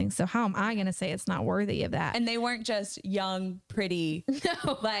sacrificing. So how am I going to say it's not worthy of that? And they weren't just young, pretty,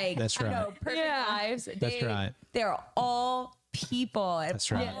 that's right. Perfect lives. That's right. They're all people at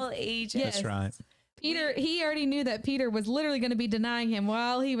all ages. Yes. That's right. Peter, he already knew that Peter was literally going to be denying him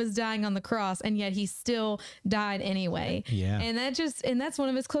while he was dying on the cross, and yet he still died anyway. Yeah. And that's one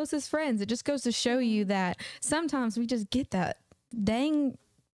of his closest friends. It just goes to show you that sometimes we just get that dang,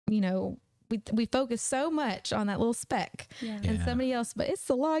 you know, we focus so much on that little speck and somebody else, but it's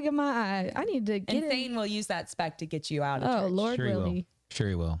the log in my eye. I need to get it. And Satan will use that speck to get you out of church. Oh, Lord, sure will he? Sure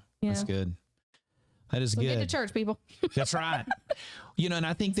he will. Yeah. That's good. That is good. Get to church, people. That's right. You know, and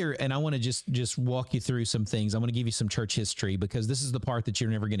I think and I want to just walk you through some things. I want to give you some church history because this is the part that you're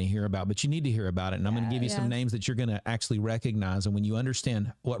never going to hear about, but you need to hear about it. And I'm going to give you some names that you're going to actually recognize. And when you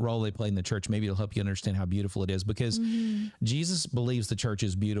understand what role they play in the church, maybe it'll help you understand how beautiful it is, because Jesus believes the church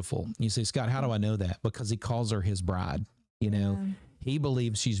is beautiful. You say, Scott, how do I know that? Because he calls her his bride. You know, he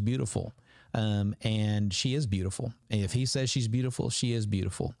believes she's beautiful. And she is beautiful. If he says she's beautiful, she is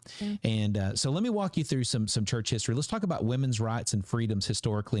beautiful. And so let me walk you through some church history. Let's talk about women's rights and freedoms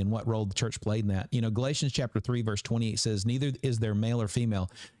historically and what role the church played in that. You know, Galatians chapter 3, verse 28 says, neither is there male or female.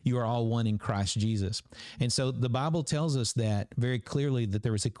 You are all one in Christ Jesus. And so the Bible tells us that very clearly, that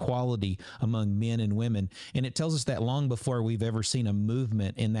there was equality among men and women. And it tells us that long before we've ever seen a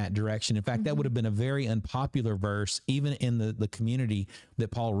movement in that direction. In fact, that would have been a very unpopular verse, even in the community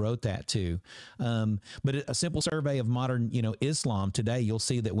that Paul wrote that to. But a simple survey of modern, you know, Islam today, you'll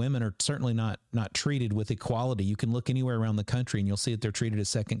see that women are certainly not treated with equality. You can look anywhere around the country and you'll see that they're treated as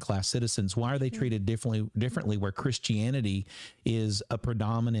second-class citizens. Why are they treated differently where Christianity is a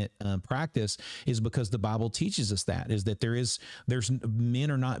predominant practice? Is because the Bible teaches us that, is that there's men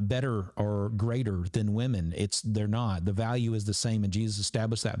are not better or greater than women. They're not. The value is the same, and Jesus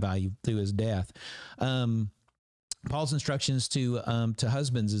established that value through his death. Paul's instructions to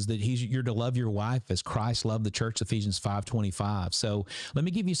husbands is that you're to love your wife as Christ loved the church, Ephesians 5:25. So let me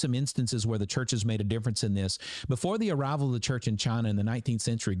give you some instances where the church has made a difference in this. Before the arrival of the church in China in the 19th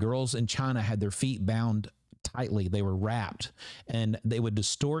century, girls in China had their feet bound tightly. They were wrapped, and they would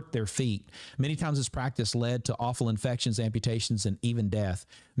distort their feet. Many times this practice led to awful infections, amputations, and even death.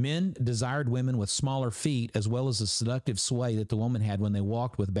 Men desired women with smaller feet, as well as the seductive sway that the woman had when they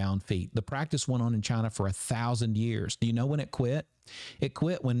walked with bound feet. The practice went on in China for 1,000 years. Do you know when it quit? It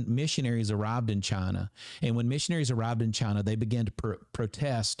quit when missionaries arrived in China. And when missionaries arrived in China, they began to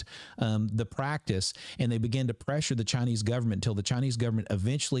protest the practice, and they began to pressure the Chinese government until the Chinese government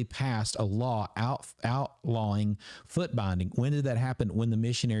eventually passed a law outlawing foot binding. When did that happen? When the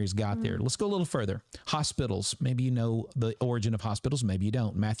missionaries got there. Let's go a little further. Hospitals. Maybe you know the origin of hospitals. Maybe you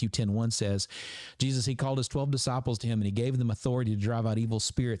don't. Matthew 10:1 says, Jesus, he called his 12 disciples to him, and he gave them authority to drive out evil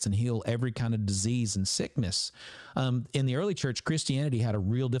spirits and heal every kind of disease and sickness. In the early church, Christianity had a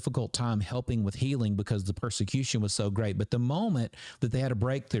real difficult time helping with healing because the persecution was so great. But the moment that they had a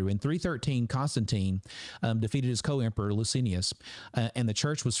breakthrough, in 313, Constantine defeated his co-emperor Licinius, and the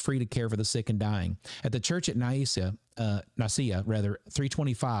church was free to care for the sick and dying. At the church at Nicaea,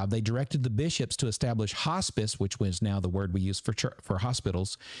 325, they directed the bishops to establish hospice, which was now the word we use for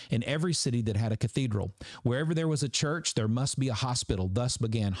hospitals, in every city that had a cathedral. Wherever there was a church, there must be a hospital. Thus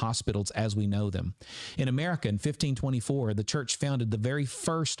began hospitals as we know them. In America, in 1524, the church founded the very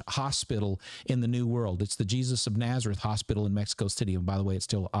first hospital in the New World. It's the Jesus of Nazareth Hospital in Mexico City. And by the way, it's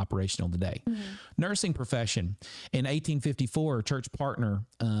still operational today. Nursing profession. In 1854, church partner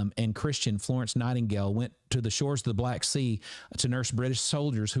and Christian Florence Nightingale went to the shores of the Black Sea to nurse British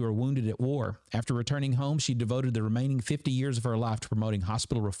soldiers who were wounded at war. After returning home, she devoted the remaining 50 years of her life to promoting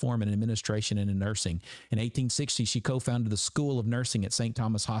hospital reform and administration and in nursing. In 1860, she co-founded the School of Nursing at St.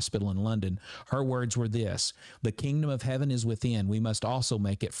 Thomas Hospital in London. Her words were this: "The kingdom of heaven is within. We must also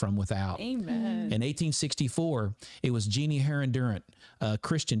make it from without." Amen. In 1864, it was Jeannie Heron Durant, a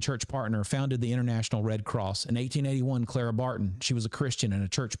Christian church partner, founded the International Red Cross. In 1881, Clara Barton, she was a Christian and a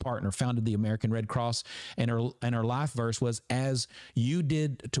church partner, founded the American Red Cross. And her life verse was, "As you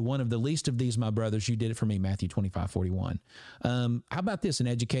did to one of the least of these, my brothers, you did it for me," Matthew 25:41. How about this in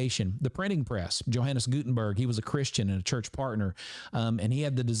education? The printing press. Johannes Gutenberg, he was a Christian and a church partner, and he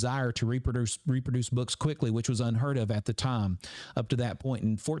had the desire to reproduce books quickly, which was unheard of at the time. Up to that point,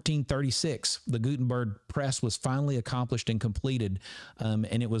 in 1436, the Gutenberg press was finally accomplished and completed,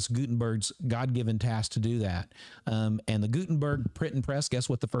 and it was Gutenberg's God-given task to do that. And the Gutenberg printing press, guess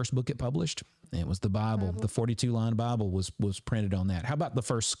what the first book it published? It was the Bible. The 42-line Bible was printed on that. How about the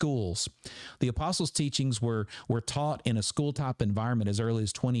first schools? The apostles' teachings were taught in a school-type environment as early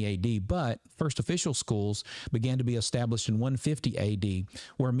as 20 AD, but first official schools began to be established in 150 AD,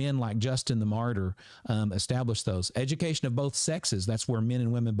 where men like Justin the Martyr established those. Education of both sexes, that's where men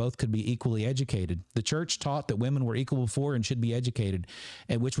and women both could be equally educated. The church taught that women were equal before and should be educated,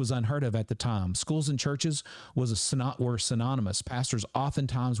 which was unheard of at the time. Schools and churches were synonymous. Pastors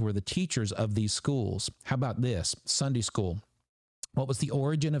oftentimes were the teachers of these schools. How about this? Sunday school. What was the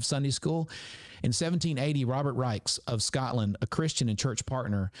origin of Sunday school? In 1780, Robert Rykes of Scotland, a Christian and church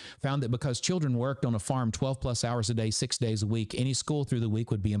partner, found that because children worked on a farm 12 plus hours a day, 6 days a week, any school through the week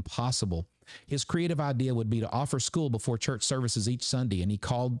would be impossible. His creative idea would be to offer school before church services each Sunday, and he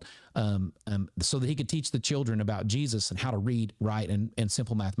called so that he could teach the children about Jesus and how to read, write, and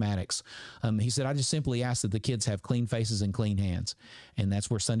simple mathematics. He said, "I just simply ask that the kids have clean faces and clean hands," and that's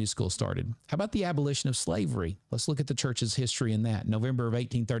where Sunday school started. How about the abolition of slavery? Let's look at the church's history in that. November of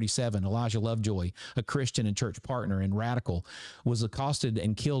 1837, Elijah Lovejoy, a Christian and church partner and radical, was accosted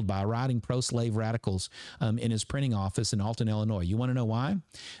and killed by rioting pro-slave radicals in his printing office in Alton, Illinois. You want to know why?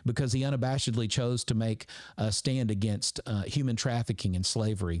 Because he unabashedly chose to make a stand against human trafficking and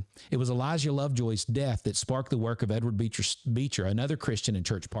slavery. It was Elijah Lovejoy's death that sparked the work of Edward Beecher, another Christian and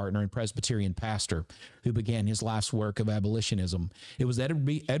church partner and Presbyterian pastor, who began his life's work of abolitionism. It was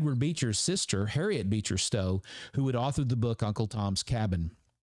Edward Beecher's sister, Harriet Beecher Stowe, who had authored the book Uncle Tom's Cabin.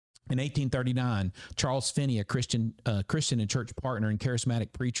 In 1839, Charles Finney, a Christian and church partner and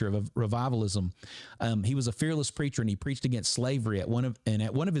charismatic preacher of revivalism, he was a fearless preacher, and he preached against slavery. At one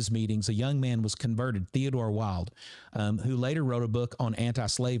of his meetings, a young man was converted, Theodore Wilde, who later wrote a book on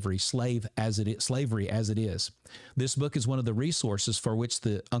anti-slavery, Slavery as It Is. This book is one of the resources for which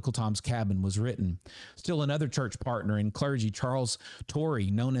the Uncle Tom's Cabin was written. Still another church partner and clergy, Charles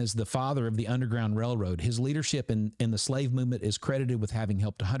Torrey, known as the father of the Underground Railroad. His leadership in the slave movement is credited with having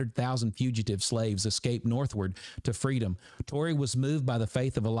helped 100,000 fugitive slaves escape northward to freedom. Torrey was moved by the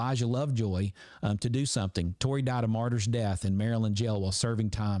faith of Elijah Lovejoy to do something. Torrey died a martyr's death in Maryland jail while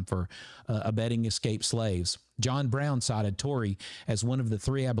serving time for abetting escaped slaves. John Brown cited Torrey as one of the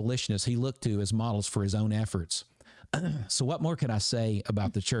three abolitionists he looked to as models for his own efforts. So what more could I say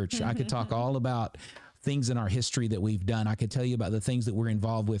about the church? I could talk all about things in our history that we've done. I could tell you about the things that we're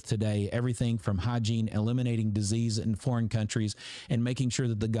involved with today, everything from hygiene, eliminating disease in foreign countries, and making sure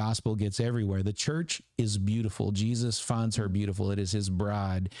that the gospel gets everywhere. The church is beautiful. Jesus finds her beautiful. It is his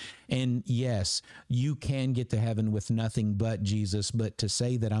bride. And yes, you can get to heaven with nothing but Jesus, but to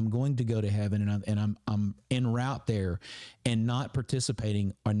say that I'm going to go to heaven and I'm en route there and not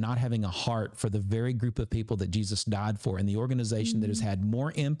participating or not having a heart for the very group of people that Jesus died for and the organization that has had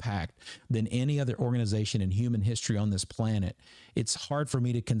more impact than any other organization in human history on this planet, it's hard for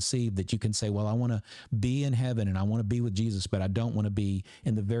me to conceive that you can say, well, I want to be in heaven and I want to be with Jesus, but I don't want to be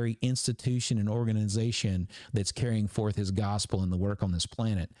in the very institution and organization that's carrying forth his gospel and the work on this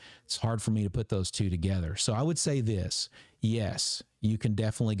planet. It's hard for me to put those two together. So I would say this: yes, you can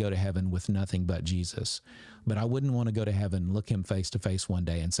definitely go to heaven with nothing but Jesus. But I wouldn't want to go to heaven, look him face to face one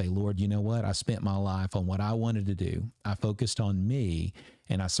day and say, Lord, you know what? I spent my life on what I wanted to do. I focused on me,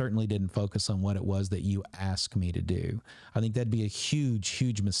 and I certainly didn't focus on what it was that you asked me to do. I think that'd be a huge,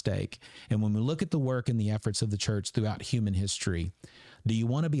 huge mistake. And when we look at the work and the efforts of the church throughout human history, do you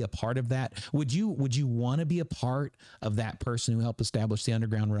want to be a part of that? Would you want to be a part of that person who helped establish the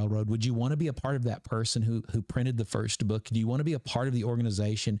Underground Railroad? Would you want to be a part of that person who printed the first book? Do you want to be a part of the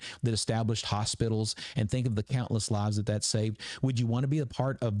organization that established hospitals and think of the countless lives that saved? Would you want to be a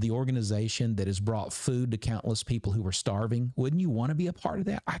part of the organization that has brought food to countless people who were starving? Wouldn't you want to be a part of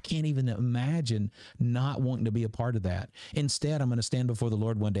that? I can't even imagine not wanting to be a part of that. Instead, I'm going to stand before the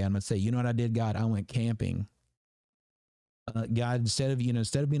Lord one day and I'm going to say, you know what I did, God? I went camping. God, instead of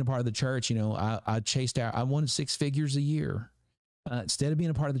being a part of the church, I chased out, I wanted 6 figures a year. Instead of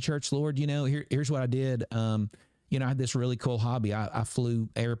being a part of the church, Lord, here's what I did. I had this really cool hobby. I flew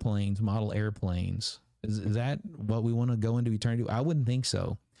airplanes, model airplanes. Is that what we want to go into eternity? I wouldn't think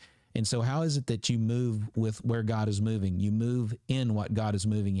so. And so how is it that you move with where God is moving? You move in what God is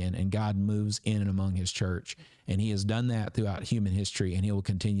moving in, and God moves in and among his church. And he has done that throughout human history, and he will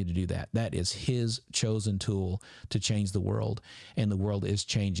continue to do that. That is his chosen tool to change the world, and the world is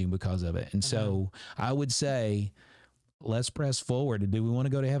changing because of it. And so I would say, let's press forward. Do we want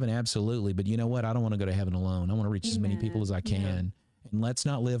to go to heaven? Absolutely. But you know what? I don't want to go to heaven alone. I want to reach as many people as I can. Yeah. And let's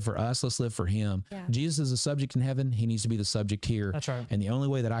not live for us. Let's live for him. Yeah. Jesus is a subject in heaven. He needs to be the subject here. That's right. And the only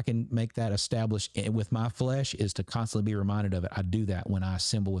way that I can make that established with my flesh is to constantly be reminded of it. I do that when I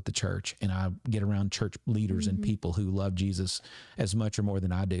assemble with the church and I get around church leaders and people who love Jesus as much or more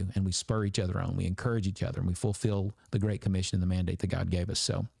than I do. And we spur each other on. We encourage each other, and we fulfill the Great Commission and the mandate that God gave us.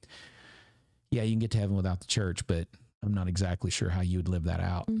 So, yeah, you can get to heaven without the church, but I'm not exactly sure how you would live that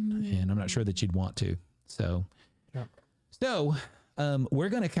out. And I'm not sure that you'd want to. So, we're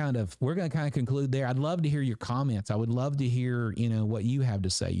going to kind of conclude there. I'd love to hear your comments. I would love to hear, what you have to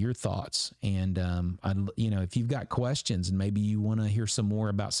say, your thoughts. And, if you've got questions and maybe you want to hear some more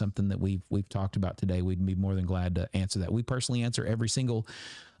about something that we've talked about today, we'd be more than glad to answer that. We personally answer every single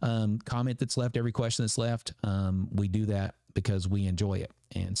comment that's left, every question that's left. We do that because we enjoy it.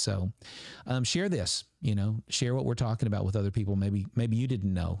 And so share this, share what we're talking about with other people. Maybe you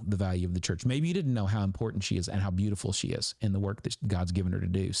didn't know the value of the church. Maybe you didn't know how important she is and how beautiful she is in the work that God's given her to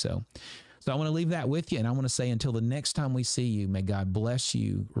do. So I want to leave that with you. And I want to say, until the next time we see you, may God bless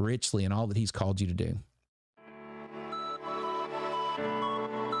you richly in all that he's called you to do.